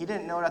king. He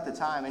didn't know it at the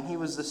time, and he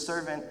was the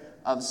servant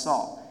of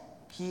Saul.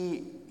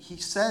 He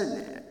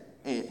said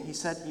it. He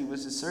said he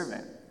was his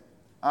servant.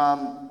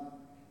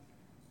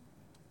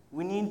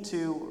 We need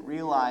to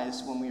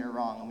realize when we are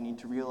wrong, and we need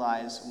to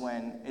realize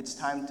when it's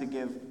time to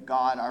give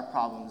God our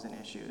problems and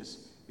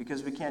issues,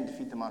 because we can't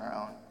defeat them on our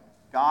own.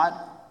 God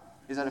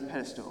is at a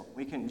pedestal.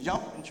 We can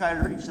jump and try to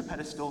reach the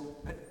pedestal,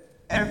 but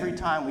every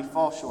time we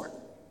fall short.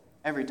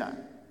 Every time.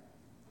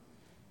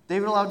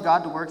 David allowed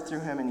God to work through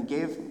him, and he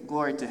gave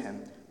glory to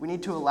him. We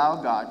need to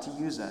allow God to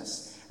use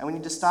us, and we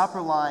need to stop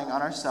relying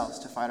on ourselves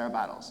to fight our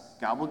battles.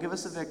 God will give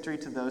us a victory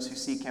to those who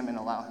seek him and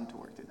allow him to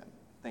work through them.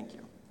 Thank you.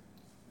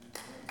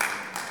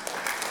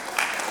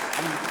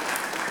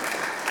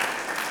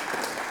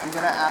 I'm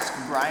going to ask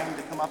Brian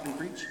to come up and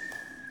preach.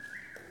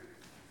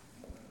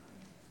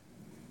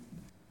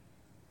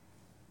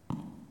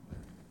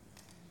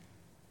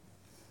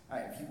 All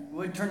right, if you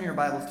would turn your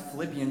Bibles to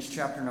Philippians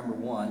chapter number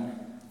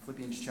 1.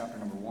 Philippians chapter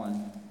number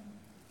 1.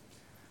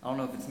 I don't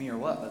know if it's me or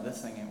what, but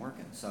this thing ain't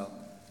working, so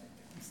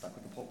I'm stuck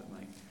with the pulpit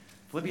mic.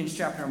 Philippians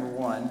chapter number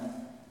 1.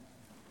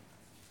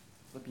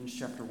 Philippians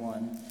chapter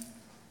 1.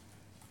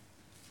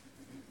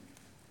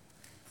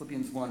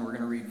 Philippians 1, we're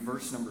going to read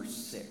verse number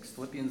 6.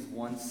 Philippians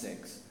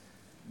 1:6.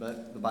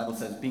 But the Bible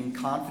says, being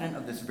confident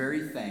of this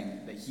very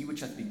thing, that he which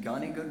hath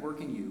begun a good work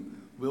in you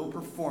will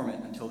perform it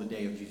until the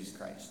day of Jesus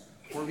Christ.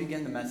 Before we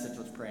begin the message,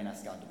 let's pray and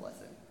ask God to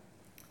bless it.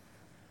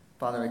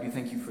 Father, I do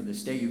thank you for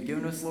this day you've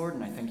given us, Lord,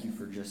 and I thank you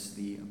for just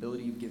the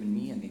ability you've given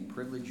me and the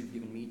privilege you've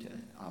given me to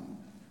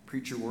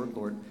preach your word,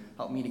 Lord.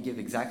 Help me to give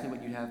exactly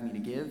what you'd have me to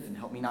give, and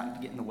help me not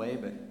to get in the way,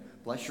 but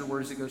bless your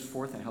word as it goes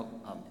forth and help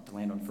it to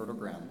land on fertile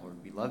ground, Lord.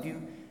 We love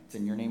you. It's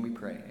in your name we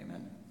pray.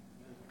 Amen.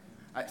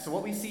 All right, so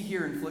what we see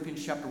here in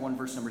Philippians chapter 1,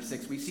 verse number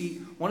 6, we see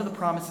one of the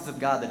promises of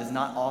God that is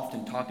not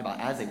often talked about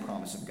as a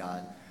promise of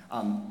God.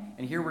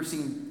 And here we're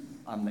seeing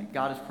that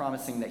God is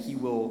promising that he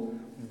will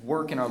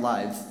work in our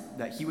lives,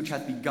 that he which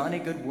hath begun a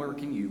good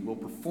work in you will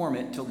perform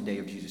it till the day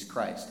of Jesus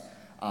Christ.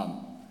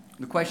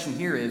 The question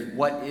here is,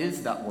 what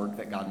is that work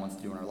that God wants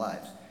to do in our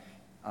lives?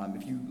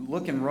 If you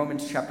look in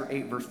Romans chapter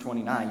 8, verse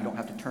 29, you don't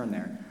have to turn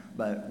there,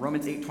 but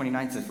Romans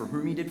 8:29 says, for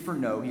whom he did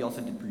foreknow, he also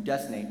did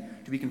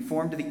predestinate to be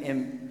conformed to the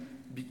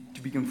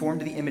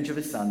image of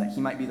his Son, that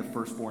he might be the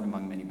firstborn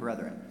among many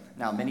brethren.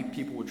 Now, many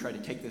people would try to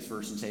take this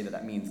verse and say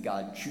that means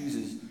God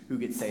chooses who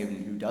gets saved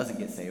and who doesn't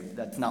get saved.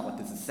 That's not what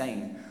this is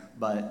saying.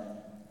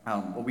 But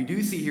what we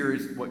do see here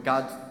is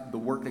the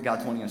work that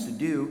God's wanting us to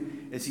do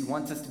is he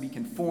wants us to be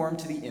conformed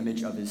to the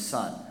image of his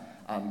Son.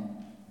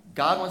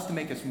 God wants to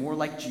make us more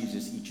like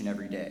Jesus each and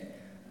every day.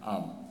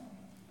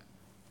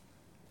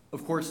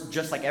 Of course,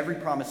 just like every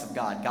promise of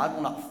God, God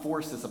will not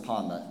force this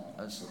upon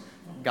us.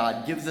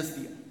 God gives us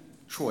the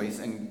choice,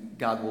 and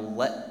God will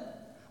let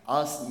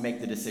us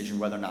make the decision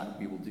whether or not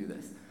we will do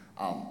this.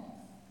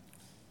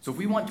 So if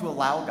we want to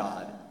allow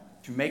God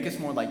to make us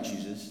more like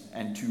Jesus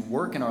and to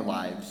work in our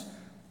lives,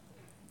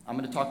 I'm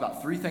going to talk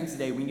about 3 things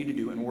today we need to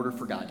do in order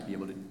for God to be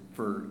able to,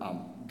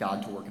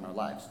 God to work in our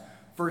lives.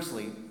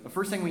 Firstly, the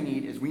first thing we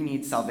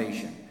need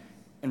salvation.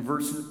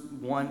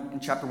 In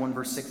chapter 1,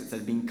 verse 6, it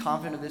says, being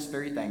confident of this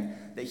very thing,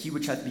 that he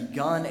which hath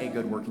begun a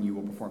good work in you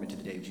will perform it to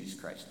the day of Jesus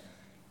Christ.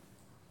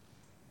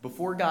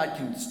 Before God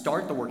can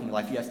start the work in your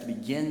life, he has to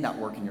begin that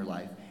work in your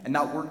life. And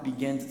that work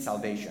begins at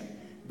salvation.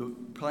 The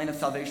plan of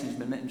salvation has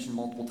been mentioned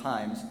multiple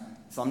times,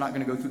 so I'm not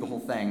going to go through the whole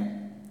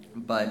thing.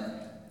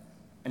 But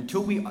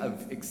until we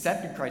have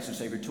accepted Christ as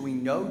Savior, until we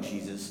know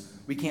Jesus,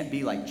 we can't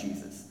be like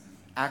Jesus.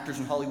 Actors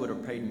in Hollywood are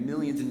paid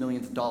millions and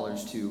millions of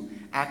dollars to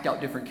act out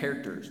different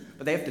characters.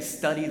 But they have to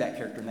study that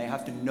character, and they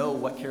have to know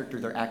what character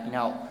they're acting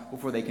out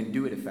before they can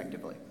do it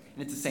effectively.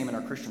 And it's the same in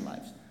our Christian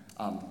lives.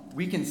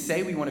 We can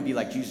say we want to be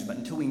like Jesus, but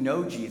until we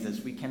know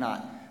Jesus, we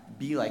cannot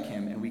be like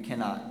him, and we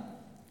cannot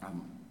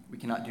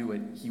do what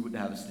he would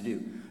have us to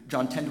do.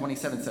 John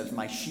 10:27 says,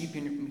 my sheep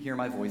hear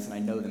my voice, and I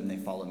know them, and they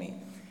follow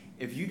me.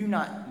 If you do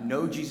not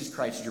know Jesus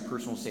Christ as your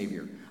personal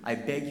Savior, I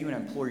beg you and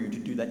implore you to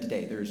do that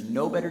today. There is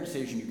no better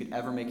decision you could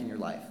ever make in your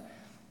life.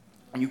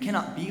 And you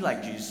cannot be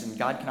like Jesus, and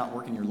God cannot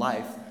work in your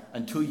life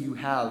until you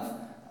have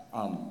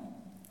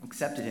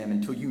accepted him,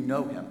 until you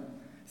know him.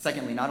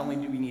 Secondly, not only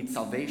do we need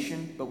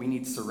salvation, but we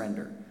need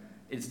surrender.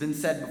 It's been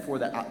said before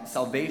that at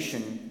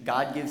salvation,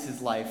 God gives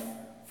his life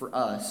for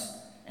us,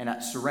 and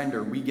at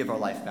surrender, we give our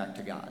life back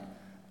to God.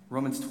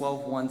 Romans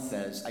 12:1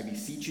 says, I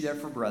beseech you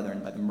therefore,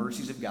 brethren, by the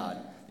mercies of God,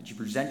 that you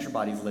present your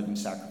bodies a living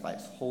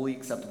sacrifice, wholly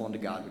acceptable unto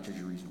God, which is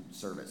your reasonable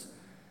service.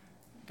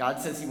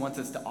 God says he wants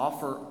us to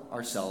offer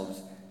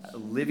ourselves a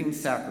living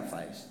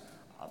sacrifice.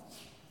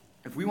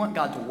 If we want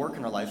God to work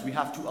in our lives, we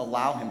have to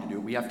allow him to do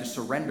it. We have to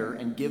surrender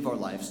and give our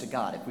lives to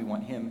God if we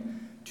want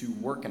him to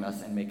work in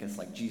us and make us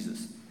like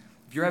Jesus.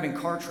 If you're having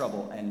car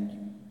trouble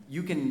and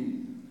you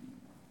can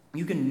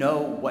know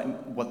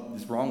what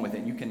is wrong with it,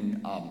 and you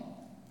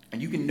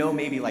can know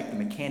maybe like the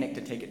mechanic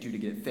to take it to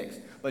get it fixed.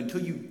 But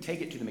until you take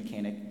it to the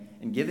mechanic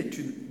and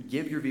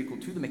give your vehicle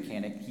to the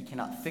mechanic, he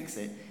cannot fix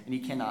it, and he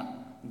cannot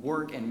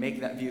work and make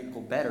that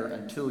vehicle better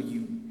until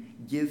you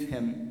give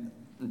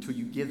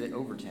it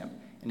over to him.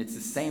 And it's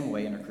the same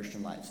way in our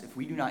Christian lives. If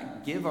we do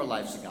not give our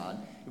lives to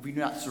God, if we do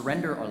not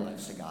surrender our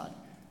lives to God,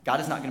 God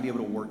is not going to be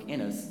able to work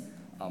in us,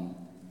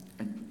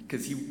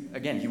 because he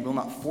will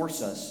not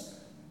force us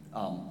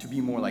to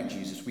be more like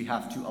Jesus. We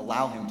have to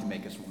allow him to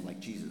make us more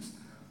like Jesus.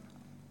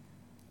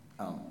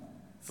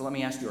 So let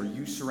me ask you, are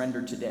you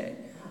surrendered today?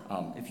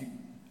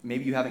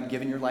 Maybe you haven't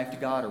given your life to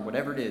God, or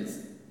whatever it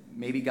is,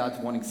 maybe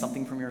God's wanting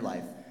something from your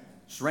life.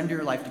 Surrender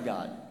your life to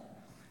God.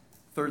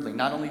 Thirdly,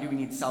 not only do we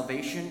need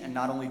salvation, and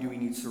not only do we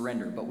need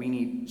surrender, but we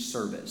need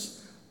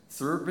service.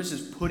 Service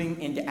is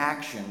putting into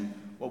action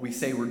what we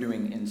say we're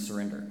doing in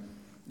surrender.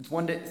 It's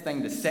one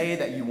thing to say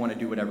that you want to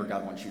do whatever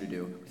God wants you to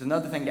do. It's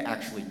another thing to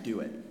actually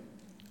do it.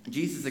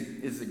 Jesus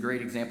is a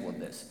great example of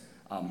this.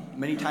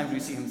 Many times we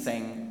see him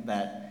saying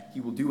that he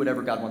will do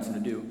whatever God wants him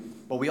to do,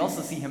 but we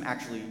also see him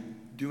actually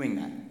doing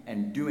that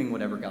and doing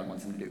whatever God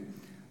wants him to do.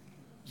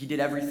 He did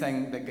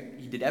everything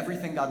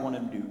God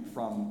wanted him to do,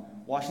 from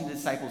washing the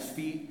disciples'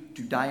 feet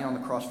to dying on the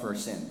cross for our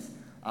sins.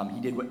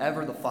 He did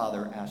whatever the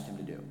Father asked him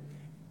to do.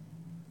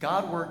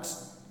 God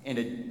works in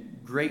a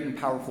great and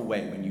powerful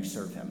way when you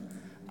serve him.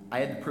 I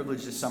had the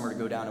privilege this summer to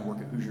go down and work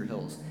at Hoosier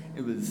Hills.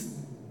 It was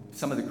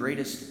some of the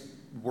greatest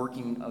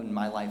working in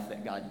my life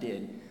that God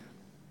did.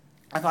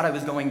 I thought I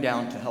was going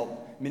down to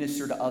help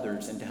minister to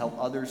others and to help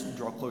others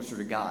draw closer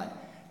to God.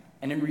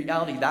 And in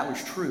reality, that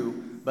was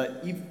true,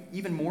 but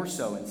even more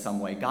so in some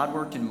way. God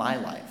worked in my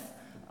life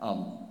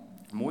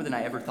more than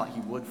I ever thought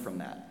he would from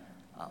that.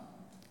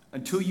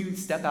 Until you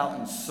step out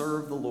and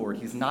serve the Lord,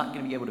 he's not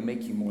going to be able to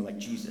make you more like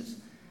Jesus.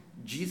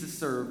 Jesus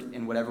served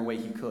in whatever way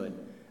he could,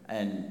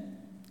 and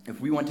if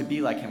we want to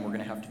be like him, we're going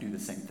to have to do the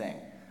same thing.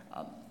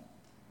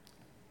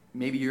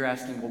 Maybe you're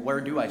asking, well,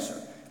 where do I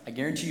serve? I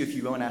guarantee you, if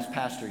you go and ask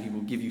Pastor, he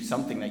will give you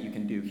something that you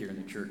can do here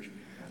in the church.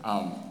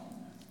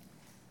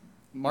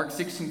 Mark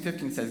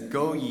 16:15 says,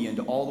 "Go ye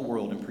into all the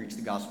world and preach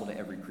the gospel to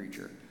every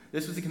creature."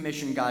 This was a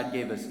commission God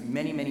gave us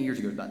many, many years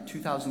ago, about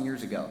 2,000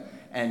 years ago.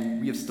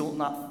 And we have still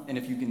not, and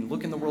if you can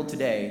look in the world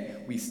today,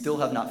 we still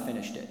have not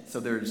finished it. So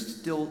there's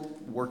still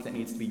work that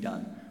needs to be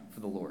done for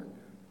the Lord.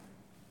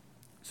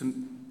 So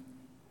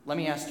let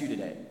me ask you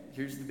today,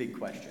 here's the big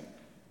question.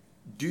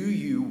 Do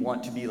you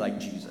want to be like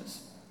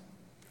Jesus?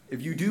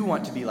 If you do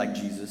want to be like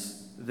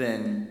Jesus,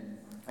 then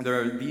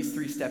there are these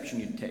 3 steps you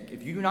need to take.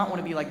 If you do not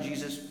want to be like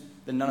Jesus,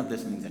 then none of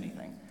this means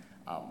anything.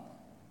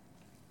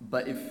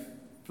 But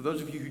for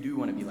those of you who do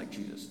want to be like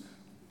Jesus,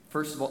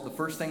 first of all, the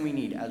first thing we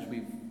need, as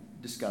we've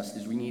discussed,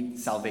 is we need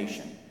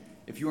salvation.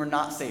 If you are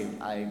not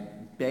saved, I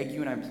beg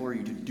you and I implore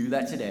you to do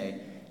that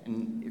today.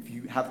 And if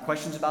you have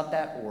questions about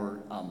that or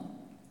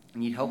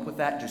need help with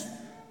that, just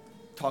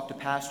talk to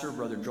Pastor,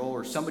 Brother Joel,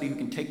 or somebody who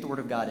can take the Word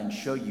of God and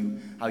show you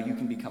how you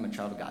can become a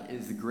child of God. It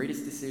is the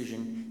greatest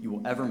decision you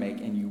will ever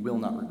make, and you will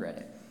not regret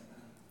it.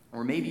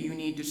 Or maybe you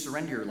need to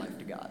surrender your life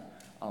to God.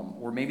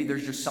 Or maybe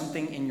there's just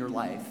something in your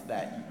life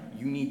that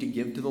you need to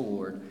give to the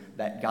Lord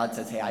that God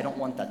says, hey, I don't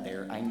want that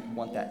there. I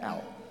want that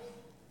out.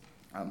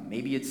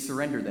 Maybe it's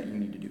surrender that you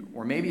need to do.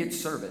 Or maybe it's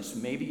service.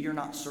 Maybe you're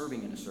not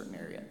serving in a certain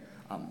area.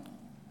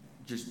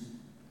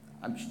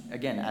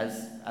 Again,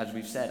 as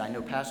we've said, I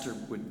know Pastor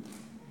would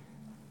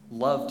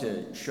love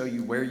to show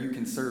you where you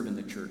can serve in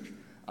the church.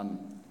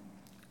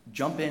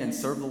 Jump in and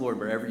serve the Lord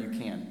wherever you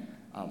can,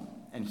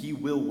 and he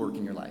will work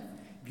in your life.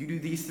 If you do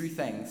these 3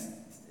 things,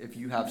 if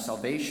you have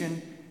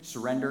salvation,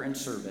 surrender, and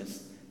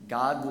service,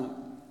 God will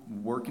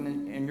work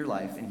in your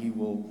life, and he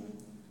will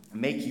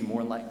make you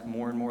more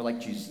and more like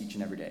Jesus each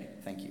and every day.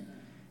 Thank you.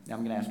 Now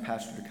I'm going to ask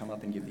Pastor to come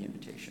up and give the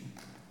invitation.